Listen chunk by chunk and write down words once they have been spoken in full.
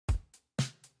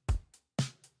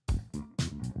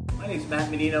My name is Matt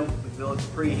Menino with Villa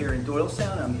Capri here in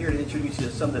Doylestown. I'm here to introduce you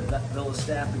to some of the Villa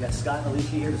staff. We got Scott and Alicia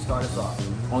here to start us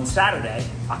off. On Saturday,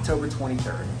 October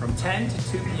 23rd, from 10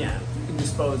 to 2 p.m., you can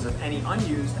dispose of any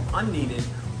unused, unneeded,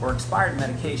 or expired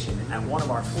medication at one of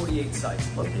our 48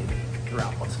 sites located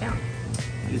throughout Bucks County.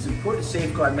 It is important to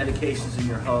safeguard medications in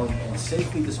your home and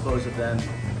safely dispose of them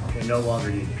when no longer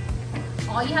needed.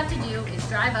 All you have to do is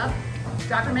drive up,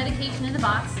 drop your medication in the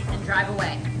box, and drive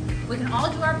away. We can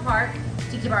all do our part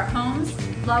to keep our homes,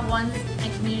 loved ones,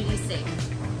 and communities safe.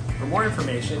 For more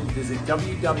information, visit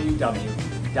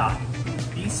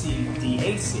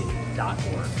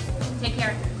www.bcdac.org. Take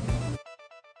care.